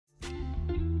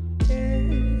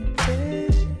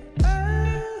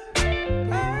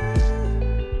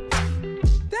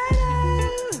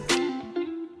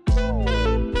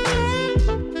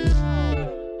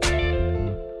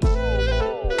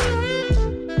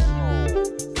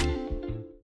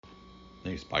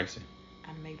spicy.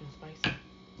 I make them spicy.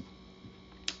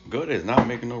 Good is not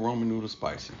making no ramen noodles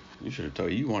spicy. You should have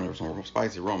told you wanted some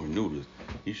spicy ramen noodles.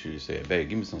 You should have said, "Babe,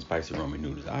 give me some spicy ramen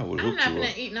noodles." I would I'm hook not you gonna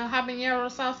up. eat no habanero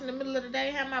sauce in the middle of the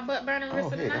day. Have my butt burning the Oh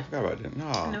rest of the heck, I night. forgot about that.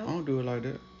 Nah, No. I don't do it like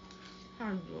that. How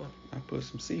do you do it? I put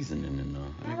some seasoning in there.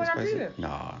 Why Ain't would it I do spicy? that?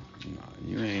 Nah,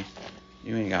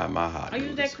 you ain't got my hot I use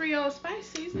noodles. that Creole spice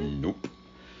seasoning. Nope,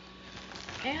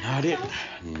 And not hot it, sauce.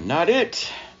 not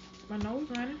it. My nose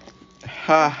running.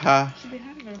 Ha ha. Should be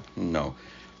hot enough. No.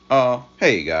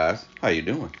 Hey guys, how you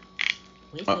doing?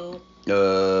 We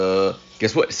good.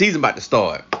 Guess what? Season about to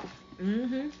start.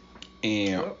 Mm-hmm.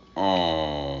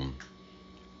 And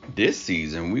this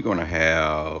season we're gonna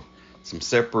have some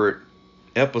separate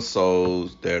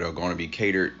episodes that are gonna be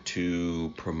catered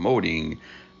to promoting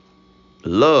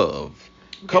love,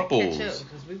 couples.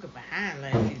 Because we were behind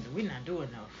last season. We're not doing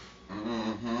enough.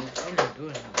 Mm-hmm. We're not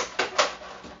doing enough.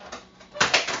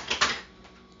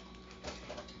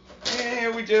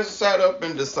 And we just sat up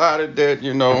and decided that,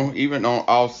 even on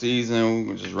off season,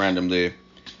 we just randomly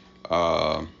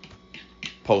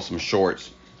post some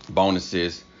shorts,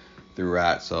 bonuses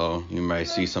throughout, so you may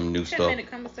see some new 10 stuff.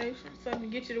 10-minute conversation, something to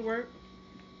get you to work,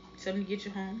 something to get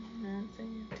you home. You know what I'm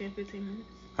saying? 10, 15 minutes.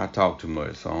 I talk too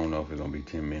much, so I don't know if it's gonna be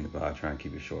 10 minutes, but I'll try and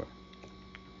keep it short.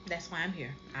 That's why I'm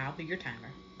here. I'll be your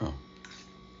timer. Oh.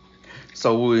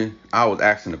 So I was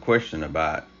asking a question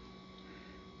about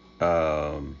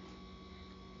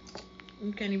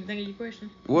You can't even think of your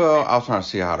question. well, I was trying to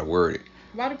see how to word it.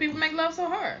 Why do people make love so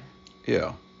hard?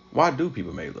 Yeah. Why do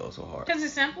people make love so hard? Because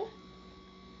it's simple.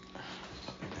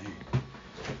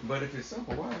 But if it's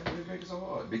simple, why do they make it so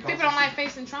hard? Because People don't like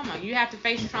facing trauma. You have to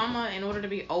face trauma in order to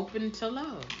be open to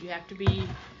love. You have to be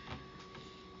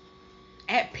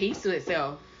at peace with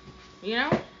itself. You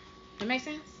know? That makes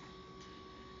sense?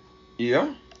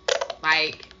 Yeah.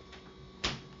 Like,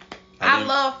 I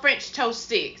love French toast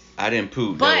sticks. I didn't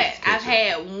poop. But I've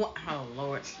had one. Oh,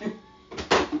 Lord.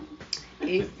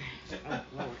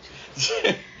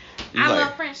 I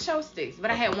love French toast sticks, but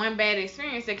I had one bad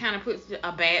experience that kind of puts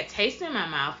a bad taste in my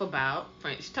mouth about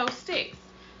French toast sticks.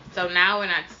 So now when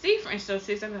I see French toast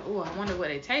sticks, I'm like, oh, I wonder what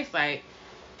they taste like.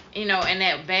 And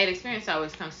that bad experience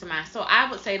always comes to mind. So I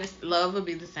would say this love would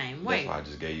be the same way. That's why I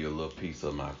just gave you a little piece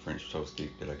of my French toast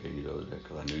stick that I gave you the other day,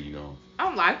 because I knew you don't.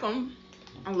 I like them.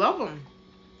 I love them.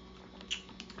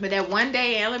 But that one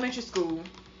day in elementary school,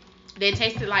 they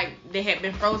tasted like they had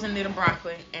been frozen little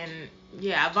broccoli, and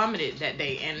yeah, I vomited that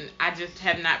day, and I just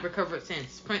have not recovered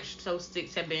since. French toast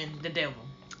sticks have been the devil.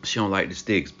 She don't like the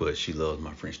sticks, but she loves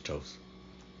my French toast.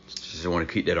 She just want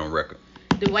to keep that on record.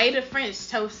 The way the French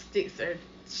toast sticks are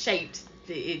shaped,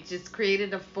 it just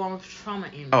created a form of trauma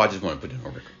in me. Oh, I just want to put that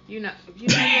on record. You know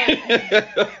what?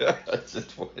 I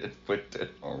just wanted to put that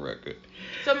on record.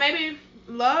 So maybe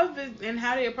love is, and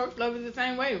how they approach love is the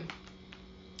same way.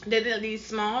 They're these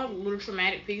small little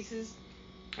traumatic pieces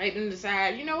make them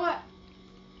decide, you know what?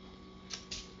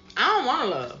 I don't want to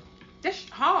love. That's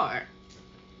hard.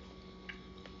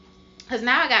 Because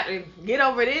now I got to get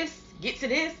over this, get to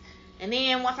this, and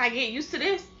then once I get used to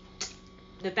this,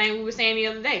 the thing we were saying the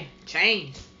other day,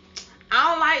 change.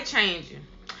 I don't like changing.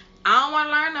 I don't want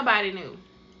to learn nobody new.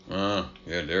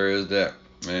 Yeah, there is that.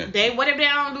 Man. What if they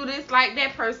don't do this like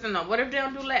that person, or what if they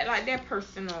don't do that like that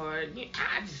person, or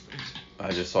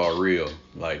I just saw a reel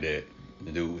like that.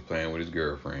 The dude was playing with his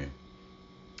girlfriend,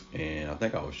 and I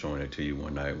think I was showing it to you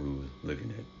one night. We was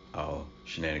looking at our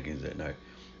shenanigans that night,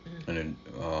 and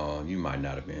then you might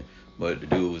not have been, but the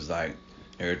dude was like,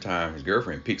 every time his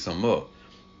girlfriend picked something up,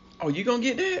 oh, you gonna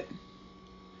get that?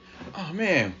 Oh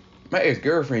man, my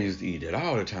ex-girlfriend used to eat that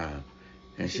all the time.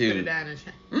 And she put it down in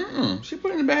the she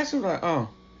put it in the basket. Like, oh,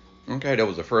 okay, that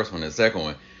was the first one. The second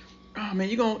one, oh man,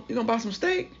 you gonna buy some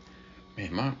steak?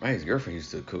 Man, my ex-girlfriend used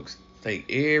to cook steak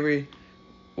every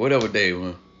whatever day.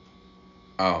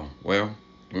 Oh well,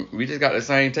 we just got the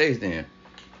same taste then.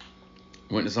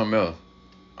 Went to something else.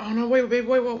 Oh no, wait, baby,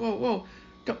 whoa.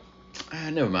 Don't,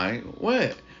 never mind.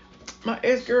 What? My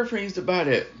ex-girlfriend used to buy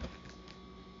that.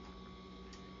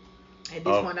 At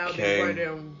this point, I would be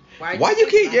wondering, why you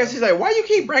keep? Yeah, she's like, why you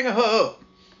keep bringing her up?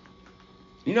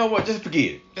 You know what? Just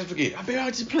forget it. I bet I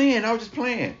was just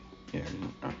playing. Yeah.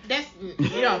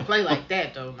 You don't play like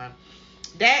that though, man.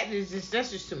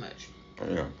 That's just too much.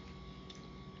 Yeah.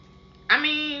 I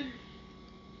mean,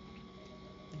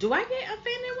 do I get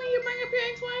offended when you bring up your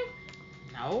ex-wife?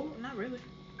 No, not really.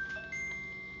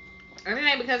 I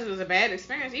mean, because it was a bad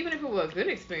experience. Even if it was a good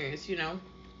experience,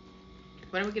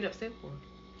 what do we get upset for?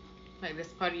 Like, that's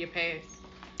part of your past.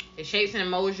 It shapes and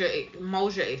molds your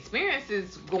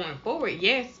experiences going forward,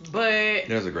 yes, but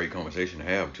there's a great conversation to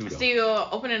have too, though. Still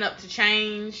opening up to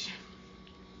change.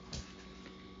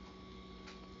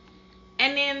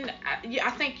 And then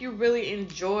I think you really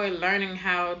enjoy learning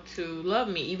how to love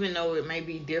me, even though it may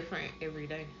be different every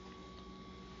day.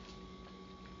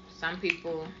 Some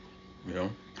people, And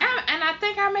I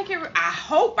think I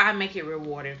hope I make it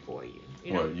rewarding for you.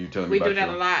 You telling me we do that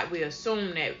a lot. We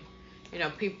assume that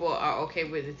people are okay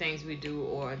with the things we do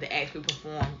or the acts we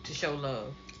perform to show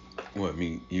love.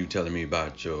 You telling me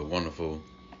about your wonderful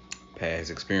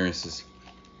past experiences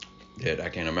that I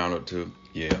can't amount up to?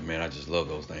 Yeah, man, I just love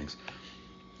those things.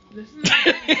 This is not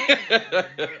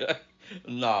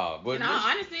nah, but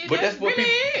honestly, that's what really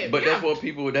people. it. But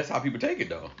that's how people take it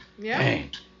though. Yeah.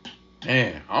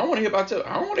 Man, I don't want to hear about you.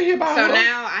 I don't want to hear about. So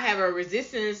now I have a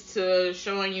resistance to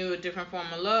showing you a different form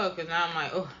of love because now I'm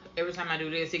like, oh, every time I do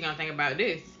this, he's gonna think about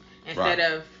this instead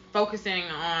of focusing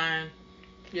on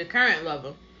your current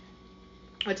lover.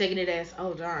 Or taking it as,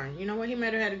 oh darn, you know what? He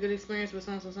might have had a good experience with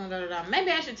so da da da.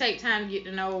 Maybe I should take time to get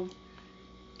to know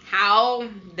how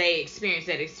they experience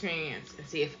that experience and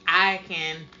see if I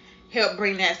can help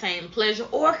bring that same pleasure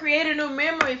or create a new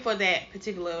memory for that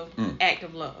particular act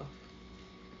of love.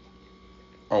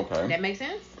 Okay. That makes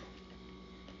sense?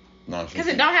 No, because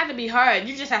it don't have to be hard.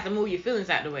 You just have to move your feelings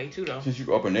out the way too, though. Since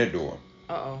you open that door.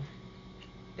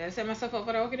 Did I set myself up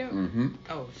for the okie doke? Mm-hmm.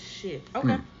 Oh shit.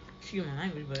 Okay. Excuse my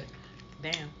language, but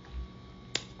damn.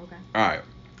 Okay. All right.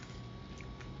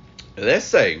 Let's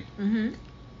say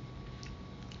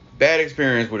bad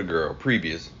experience with a girl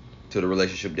previous to the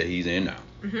relationship that he's in now.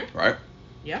 Right?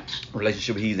 Yeah.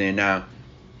 Relationship he's in now,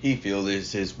 he feels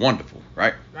is wonderful,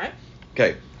 right? Right.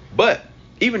 Okay. But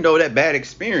even though that bad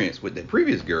experience with the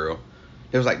previous girl,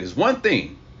 there was like this one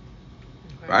thing,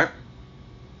 right?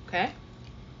 Okay.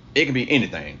 It can be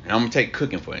anything. And I'm gonna take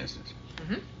cooking for instance.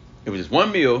 It was just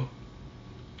one meal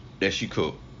that she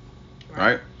cooked,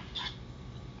 right?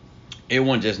 It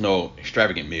wasn't just no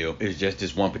extravagant meal. It was just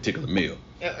this one particular meal.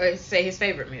 Say his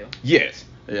favorite meal. Yes.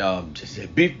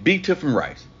 Just beef tips and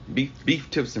rice. Beef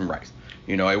tips and rice.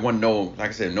 You know, it wasn't no, like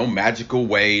I said, no magical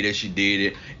way that she did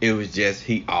it. It was just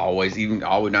he always, even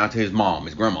all the way down to his mom,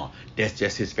 his grandma. That's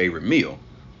just his favorite meal.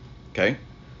 Okay.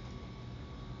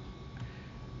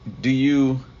 Do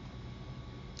you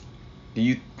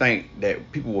think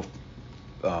that people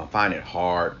will find it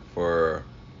hard for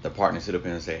the partner to sit up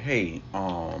and say, hey,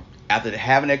 after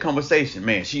having that conversation,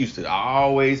 man, she used to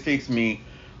always fix me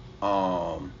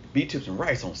beef tips and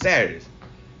rice on Saturdays.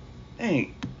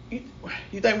 Dang,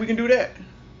 you think we can do that?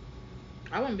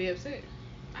 I wouldn't be upset.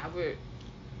 I would,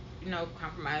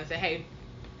 compromise and say, hey,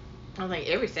 I don't think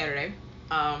every Saturday,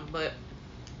 but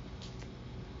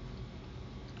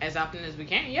as often as we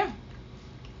can, yeah.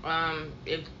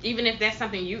 Even if that's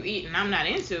something you eat and I'm not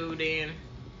into, then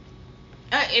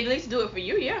at least do it for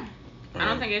you, yeah. I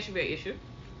don't think that should be an issue.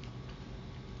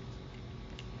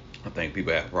 I think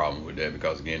people have a problem with that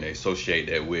because, again, they associate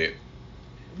that with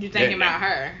you thinking about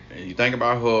her. You think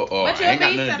about her, or but ain't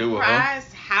got nothing to do with her. You'll be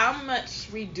surprised how much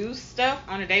we do stuff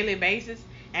on a daily basis,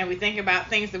 and we think about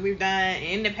things that we've done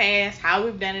in the past, how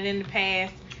we've done it in the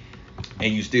past.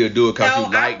 And you still do it because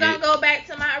you like it. I'm going to go back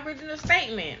to my original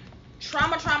statement.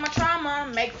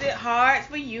 Trauma makes it hard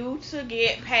for you to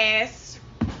get past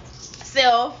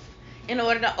self in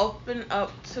order to open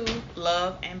up to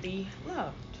love and be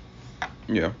loved.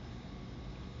 Yeah.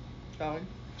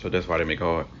 So that's why they make it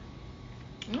hard.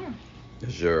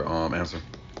 That's your answer.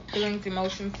 Feelings,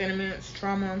 emotions, sentiments,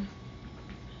 trauma.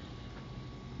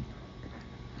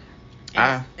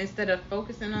 Instead of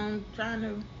focusing on trying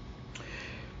to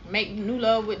make new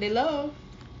love with their love.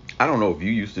 I don't know if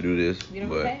you used to do this,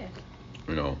 but pass.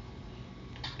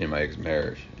 In my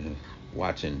ex-marriage,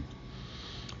 watching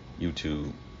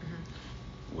YouTube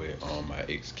with my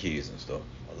ex-kids and stuff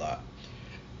a lot.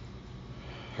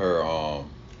 Her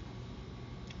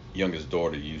youngest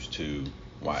daughter used to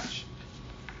watch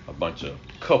a bunch of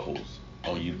couples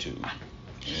on YouTube.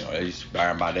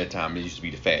 By that time, it used to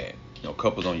be the fad.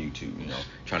 Couples on YouTube.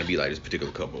 Trying to be like this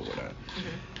particular couple or whatever.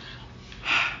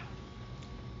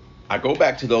 I go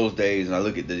back to those days and I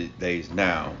look at the days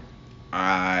now.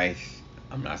 I'm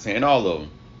not saying all of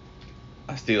them.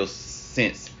 I still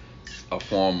sense a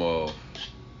form of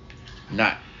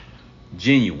not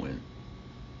genuine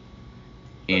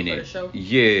in it. Show.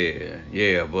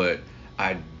 Yeah, but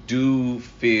I do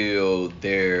feel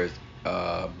there's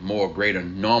a more greater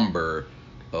number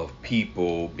of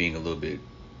people being a little bit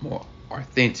more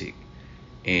authentic.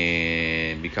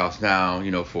 And because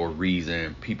now, for a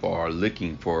reason, people are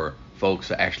looking for folks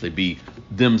to actually be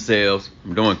themselves.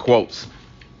 I'm doing quotes,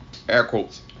 air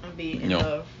quotes. And be in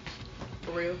love,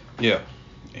 for real. Yeah,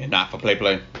 and not for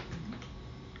play.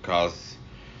 Because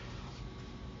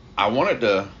I wanted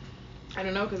to. I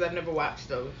don't know, because I've never watched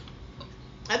those.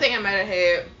 I think I might have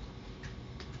had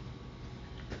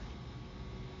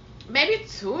maybe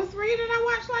 2 or 3 that I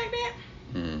watched like that.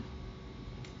 Mm.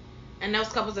 And those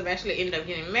couples have actually ended up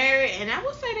getting married. And I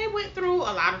would say they went through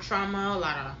a lot of trauma, a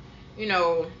lot of,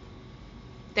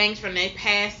 things from their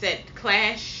past that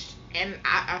clashed. And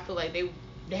I feel like they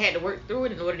had to work through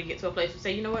it in order to get to a place to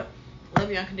say, you know what, I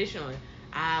love you unconditionally.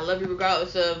 I love you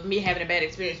regardless of me having a bad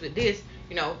experience with this.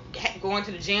 Going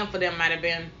to the gym for them might have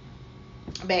been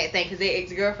a bad thing because their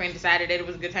ex-girlfriend decided that it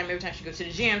was a good time every time she goes to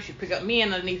the gym. She'd pick up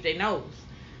men underneath their nose.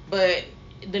 But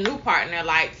the new partner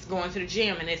likes going to the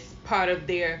gym, and it's part of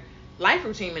their life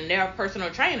routine, and they're a personal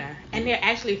trainer, and they're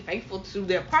actually faithful to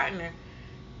their partner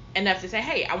enough to say,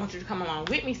 hey, I want you to come along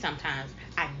with me sometimes.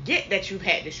 I get that you've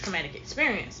had this traumatic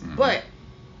experience, but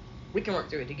we can work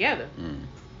through it together.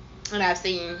 And I've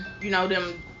seen,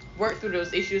 them work through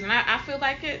those issues, and I feel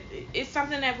like it's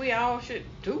something that we all should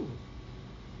do.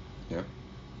 Yeah.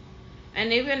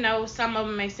 And even though some of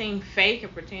them may seem fake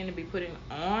and pretend to be putting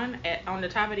on the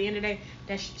top of the end of the day,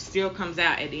 that still comes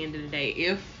out at the end of the day.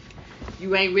 If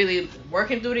you ain't really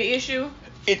working through the issue,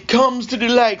 it comes to the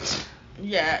light.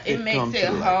 Yeah, it makes it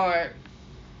hard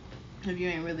if you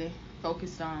ain't really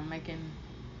focused on making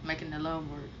the love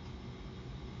work.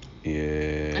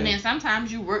 Yeah. And then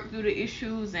sometimes you work through the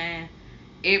issues and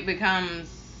it becomes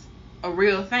a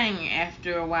real thing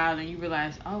after a while, and you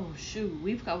realize, oh shoot,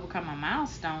 we've overcome a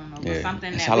milestone over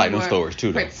something that I like we them stories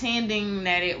too, pretending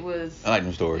that it was I like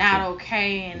them stories not too.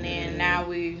 Okay, and then now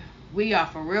we are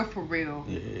for real.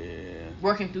 Yeah.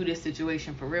 Working through this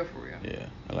situation for real. Yeah,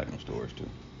 I like them stories too.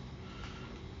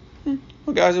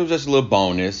 Well, guys, it was just a little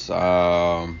bonus.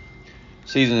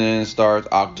 Season starts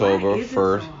October 1st. Why is it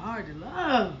so hard to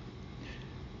love?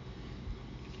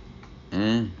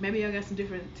 Maybe I got some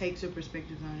different takes or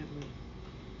perspectives on it.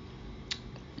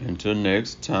 But until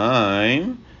next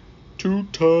time,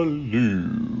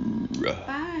 toodaloo.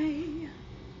 Bye.